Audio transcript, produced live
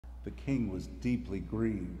The king was deeply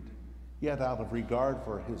grieved, yet out of regard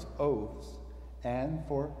for his oaths and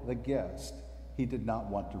for the guest, he did not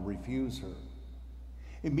want to refuse her.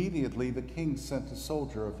 Immediately, the king sent a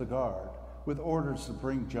soldier of the guard with orders to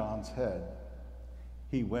bring John's head.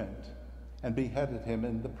 He went and beheaded him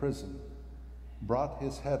in the prison, brought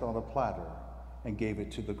his head on a platter, and gave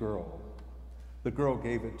it to the girl. The girl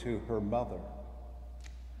gave it to her mother.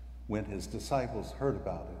 When his disciples heard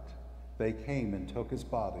about it, they came and took his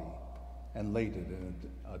body and laid it in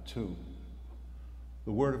a tomb.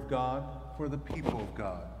 The word of God for the people of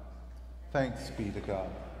God. Thanks be to God.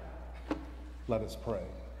 Let us pray.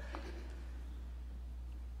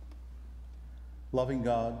 Loving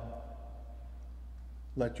God,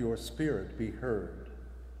 let your spirit be heard.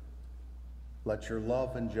 Let your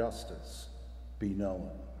love and justice be known.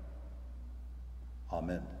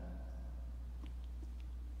 Amen.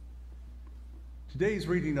 Today's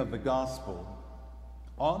reading of the Gospel,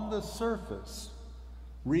 on the surface,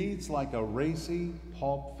 reads like a racy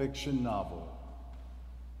pulp fiction novel.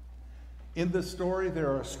 In the story,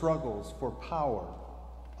 there are struggles for power,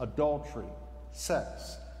 adultery,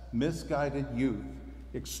 sex, misguided youth,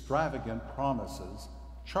 extravagant promises,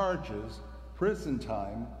 charges, prison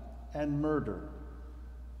time, and murder.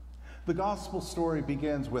 The gospel story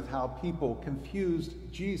begins with how people confused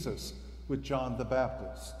Jesus with John the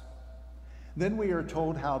Baptist. Then we are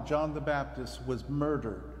told how John the Baptist was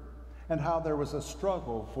murdered and how there was a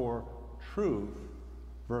struggle for truth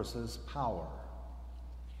versus power.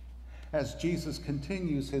 As Jesus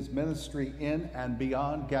continues his ministry in and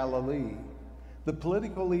beyond Galilee, the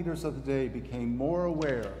political leaders of the day became more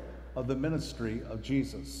aware of the ministry of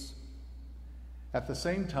Jesus. At the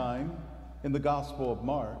same time, in the Gospel of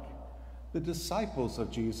Mark, the disciples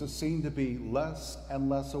of Jesus seem to be less and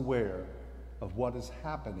less aware of what is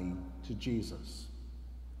happening to Jesus.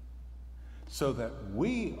 So that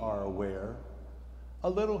we are aware, a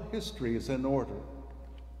little history is in order.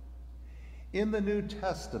 In the New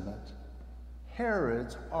Testament,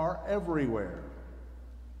 Herods are everywhere.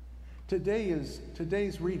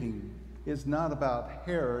 Today's reading is not about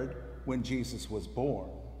Herod when Jesus was born,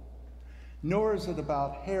 nor is it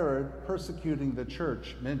about Herod persecuting the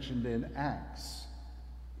church mentioned in Acts.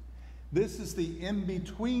 This is the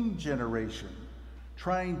in-between generation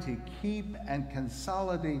trying to keep and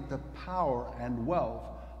consolidate the power and wealth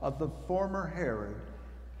of the former Herod,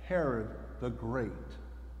 Herod the Great.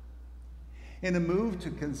 In a move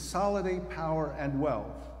to consolidate power and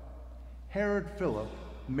wealth, Herod Philip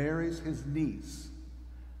marries his niece,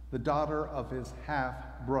 the daughter of his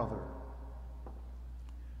half-brother.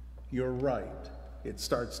 You're right, it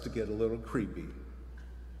starts to get a little creepy.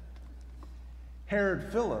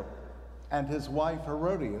 Herod Philip and his wife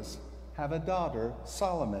Herodias have a daughter,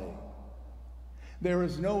 Salome. There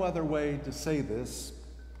is no other way to say this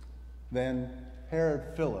than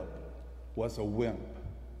Herod Philip was a wimp.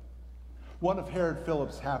 One of Herod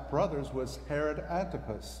Philip's half-brothers was Herod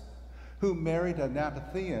Antipas, who married a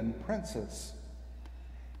Nabatean princess.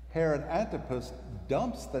 Herod Antipas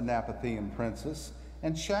dumps the Nabatean princess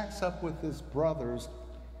and shacks up with his brother's,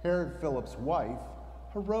 Herod Philip's wife,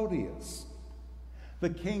 Herodias. The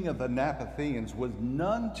king of the Nabateans was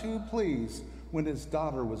none too pleased when his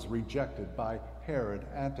daughter was rejected by Herod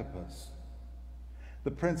Antipas. The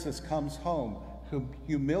princess comes home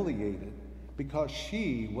humiliated because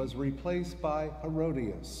she was replaced by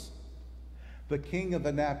Herodias. The king of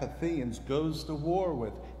the Nabateans goes to war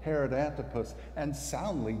with Herod Antipas and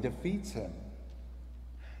soundly defeats him.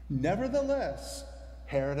 Nevertheless,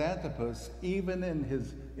 Herod Antipas, even in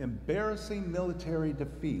his embarrassing military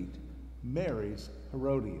defeat, marries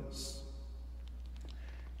Herodias.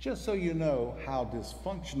 Just so you know how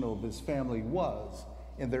dysfunctional this family was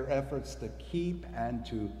in their efforts to keep and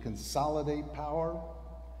to consolidate power,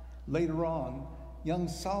 later on, young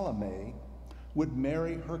Salome would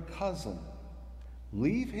marry her cousin,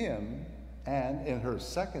 leave him, and in her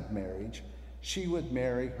second marriage, she would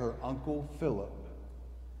marry her uncle Philip.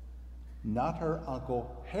 Not her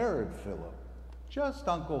uncle Herod Philip, just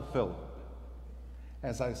Uncle Philip.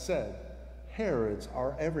 As I said, Herods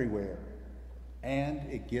are everywhere, and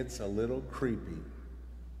it gets a little creepy.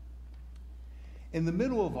 In the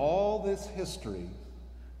middle of all this history,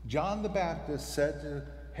 John the Baptist said to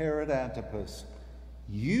Herod Antipas,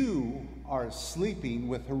 "You are sleeping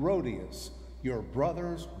with Herodias, your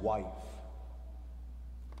brother's wife."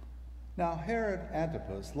 Now, Herod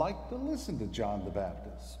Antipas liked to listen to John the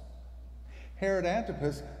Baptist. Herod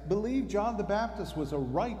Antipas believed John the Baptist was a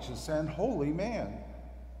righteous and holy man.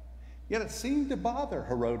 Yet it seemed to bother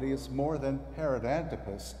Herodias more than Herod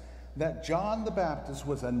Antipas that John the Baptist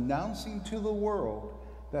was announcing to the world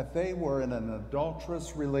that they were in an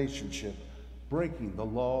adulterous relationship, breaking the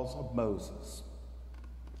laws of Moses.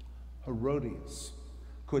 Herodias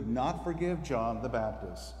could not forgive John the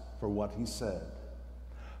Baptist for what he said.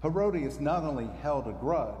 Herodias not only held a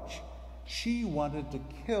grudge, she wanted to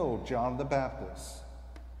kill John the Baptist.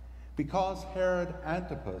 Because Herod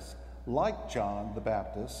Antipas liked John the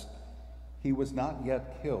Baptist, he was not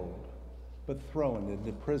yet killed, but thrown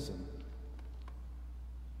into prison.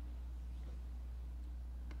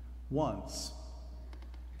 Once,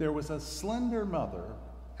 there was a slender mother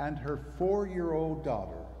and her 4-year-old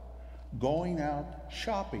daughter going out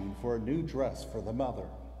shopping for a new dress for the mother.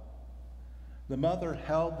 The mother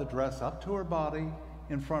held the dress up to her body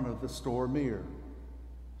in front of the store mirror.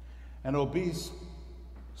 An obese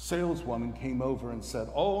saleswoman came over and said,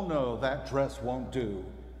 "Oh no, that dress won't do.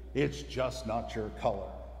 It's just not your color."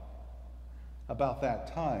 About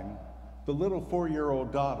that time, the little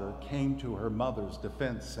 4-year-old daughter came to her mother's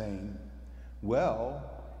defense saying, "Well,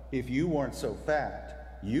 if you weren't so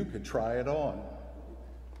fat, you could try it on."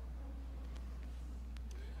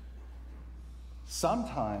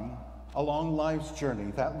 Sometime along life's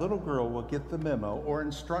journey, that little girl will get the memo or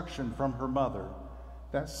instruction from her mother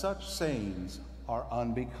that such sayings are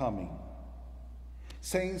unbecoming.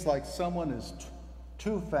 Sayings like someone is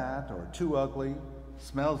too fat or too ugly,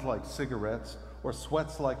 smells like cigarettes, or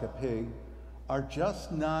sweats like a pig are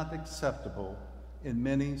just not acceptable in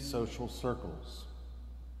many social circles.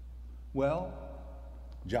 Well,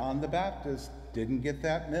 John the Baptist didn't get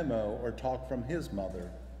that memo or talk from his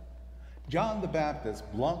mother. John the Baptist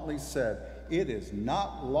bluntly said, "It is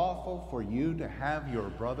not lawful for you to have your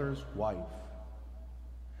brother's wife."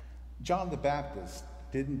 John the Baptist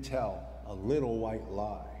didn't tell a little white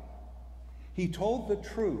lie. He told the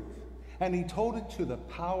truth, and he told it to the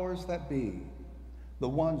powers that be, the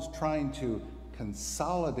ones trying to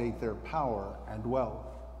consolidate their power and wealth.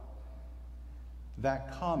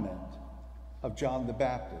 That comment of John the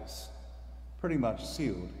Baptist pretty much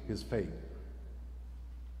sealed his fate.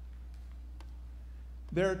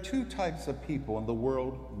 There are two types of people in the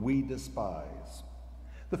world we despise.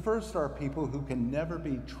 The first are people who can never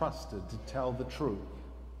be trusted to tell the truth.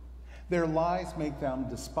 Their lies make them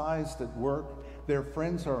despised at work, their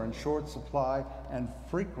friends are in short supply, and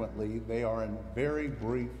frequently they are in very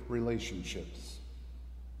brief relationships.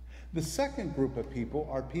 The second group of people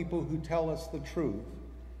are people who tell us the truth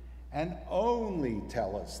and only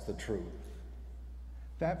tell us the truth.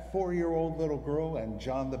 That 4-year-old little girl and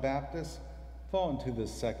John the Baptist fall into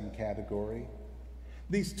this second category.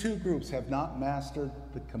 These two groups have not mastered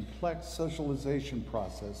the complex socialization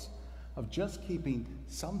process of just keeping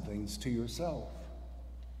some things to yourself.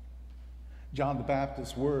 John the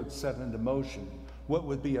Baptist's words set into motion what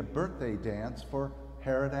would be a birthday dance for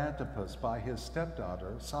Herod Antipas by his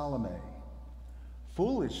stepdaughter, Salome.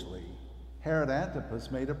 Foolishly, Herod Antipas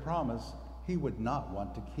made a promise he would not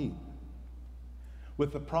want to keep.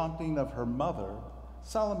 With the prompting of her mother,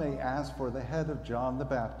 Salome asked for the head of John the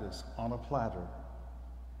Baptist on a platter.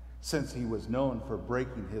 Since he was known for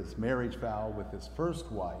breaking his marriage vow with his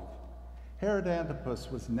first wife, Herod Antipas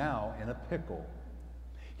was now in a pickle.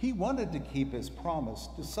 He wanted to keep his promise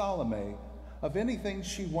to Salome of anything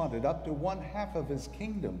she wanted, up to 1/2 of his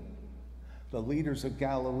kingdom. The leaders of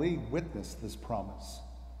Galilee witnessed this promise.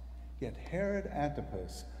 Yet Herod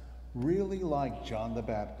Antipas really liked John the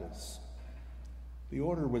Baptist. The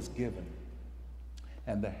order was given,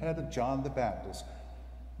 and the head of John the Baptist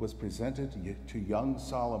was presented to young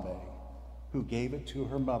Salome, who gave it to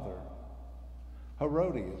her mother.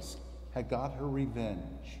 Herodias had got her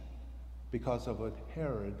revenge because of what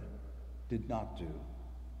Herod did not do.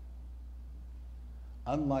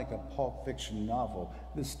 Unlike a Pulp Fiction novel,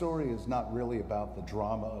 this story is not really about the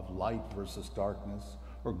drama of light versus darkness,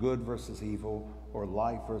 or good versus evil, or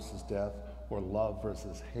life versus death, or love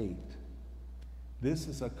versus hate. This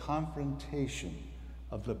is a confrontation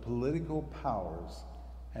of the political powers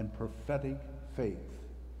and prophetic faith.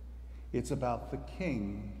 It's about the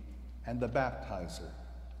king and the baptizer.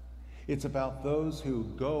 It's about those who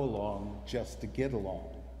go along just to get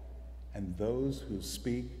along, and those who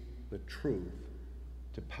speak the truth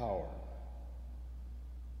to power.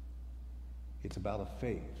 It's about a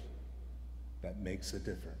faith that makes a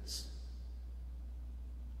difference.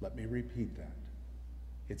 Let me repeat that.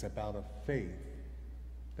 It's about a faith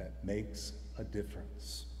that makes a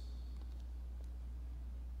difference.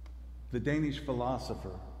 The Danish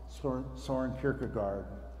philosopher Søren Kierkegaard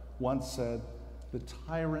once said, "The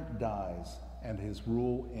tyrant dies and his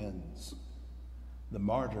rule ends. The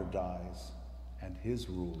martyr dies and his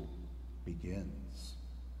rule begins."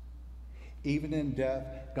 Even in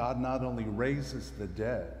death, God not only raises the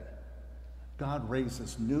dead, God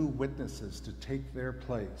raises new witnesses to take their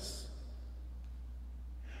place.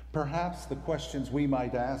 Perhaps the questions we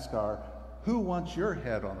might ask are, who wants your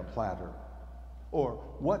head on a platter? Or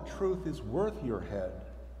what truth is worth your head?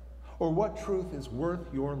 Or what truth is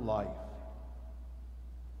worth your life?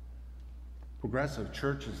 Progressive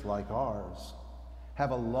churches like ours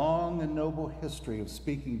have a long and noble history of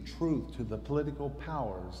speaking truth to the political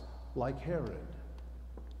powers like Herod.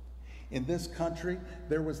 In this country,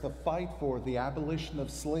 there was the fight for the abolition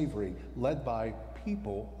of slavery led by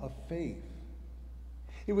people of faith.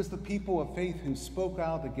 It was the people of faith who spoke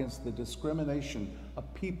out against the discrimination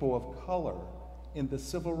of people of color in the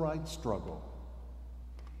civil rights struggle.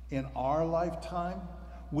 In our lifetime,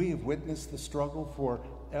 we have witnessed the struggle for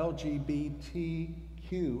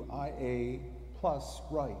LGBTQIA+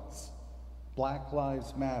 rights, Black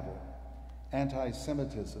Lives Matter,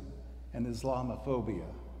 anti-Semitism, and Islamophobia.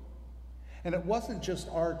 And it wasn't just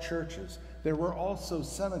our churches. There were also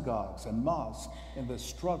synagogues and mosques in the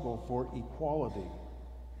struggle for equality.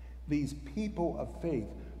 These people of faith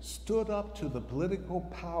stood up to the political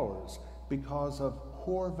powers because of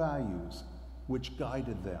core values which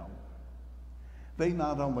guided them. They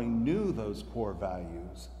not only knew those core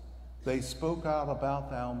values, they spoke out about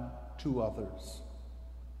them to others.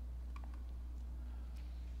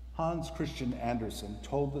 Hans Christian Andersen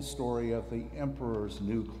told the story of the emperor's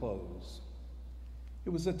new clothes. It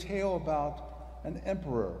was a tale about an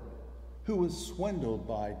emperor who was swindled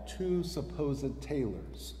by two supposed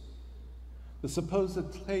tailors. The supposed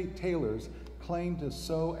tailors claimed to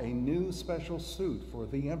sew a new special suit for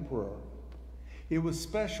the emperor. It was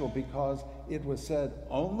special because it was said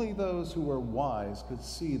only those who were wise could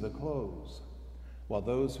see the clothes, while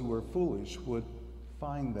those who were foolish would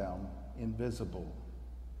find them invisible.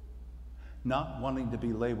 Not wanting to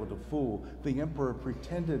be labeled a fool, the emperor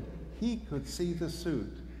pretended he could see the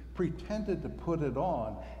suit, pretended to put it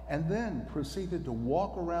on, and then proceeded to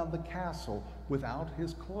walk around the castle without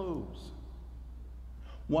his clothes.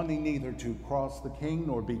 Wanting neither to cross the king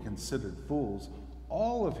nor be considered fools,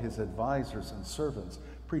 all of his advisors and servants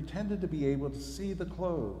pretended to be able to see the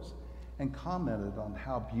clothes and commented on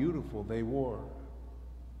how beautiful they were.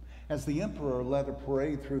 As the emperor led a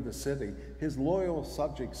parade through the city, his loyal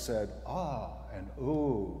subjects said, "Ah" and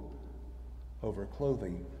 "oh" over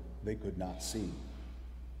clothing they could not see.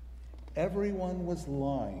 Everyone was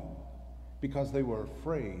lying because they were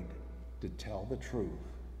afraid to tell the truth.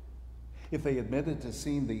 If they admitted to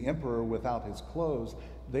seeing the emperor without his clothes,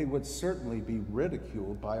 they would certainly be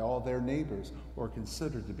ridiculed by all their neighbors or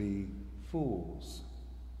considered to be fools.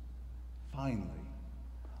 Finally,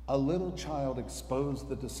 a little child exposed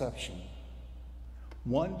the deception.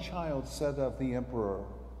 One child said of the emperor,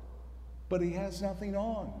 "But he has nothing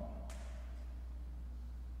on."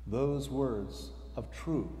 Those words of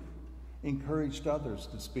truth encouraged others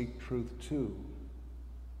to speak truth too.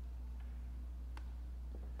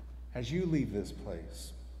 As you leave this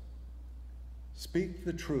place, speak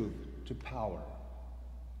the truth to power.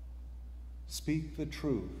 Speak the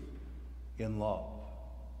truth in love.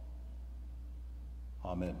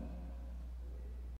 Amen.